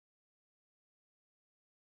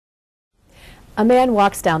A man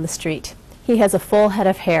walks down the street. He has a full head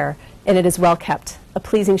of hair, and it is well kept, a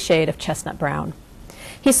pleasing shade of chestnut brown.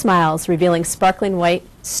 He smiles, revealing sparkling white,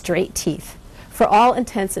 straight teeth. For all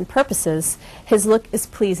intents and purposes, his look is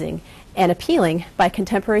pleasing and appealing by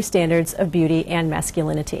contemporary standards of beauty and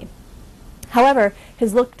masculinity. However,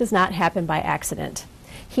 his look does not happen by accident.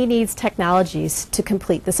 He needs technologies to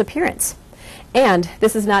complete this appearance. And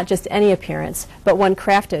this is not just any appearance, but one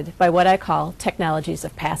crafted by what I call technologies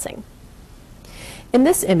of passing. In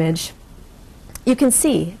this image, you can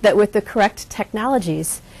see that with the correct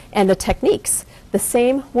technologies and the techniques, the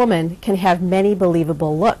same woman can have many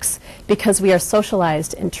believable looks because we are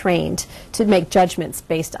socialized and trained to make judgments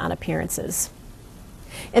based on appearances.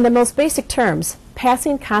 In the most basic terms,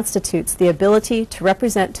 passing constitutes the ability to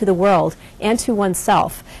represent to the world and to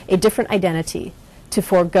oneself a different identity, to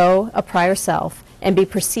forego a prior self and be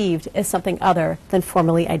perceived as something other than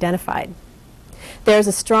formally identified. There is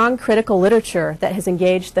a strong critical literature that has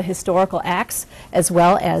engaged the historical acts as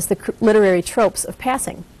well as the literary tropes of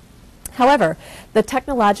passing. However, the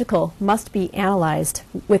technological must be analyzed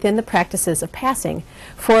within the practices of passing,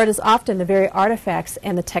 for it is often the very artifacts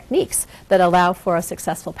and the techniques that allow for a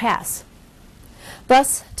successful pass.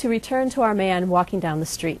 Thus, to return to our man walking down the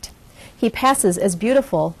street, he passes as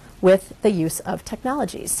beautiful with the use of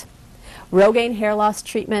technologies. Rogaine hair loss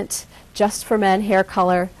treatment, just for men hair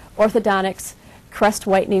color, orthodontics, crest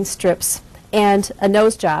whitening strips, and a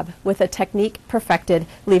nose job with a technique perfected,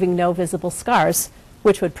 leaving no visible scars,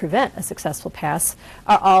 which would prevent a successful pass,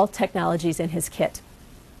 are all technologies in his kit.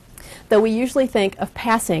 Though we usually think of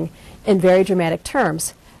passing in very dramatic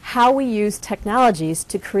terms, how we use technologies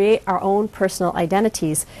to create our own personal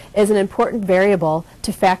identities is an important variable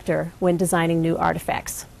to factor when designing new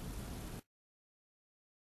artifacts.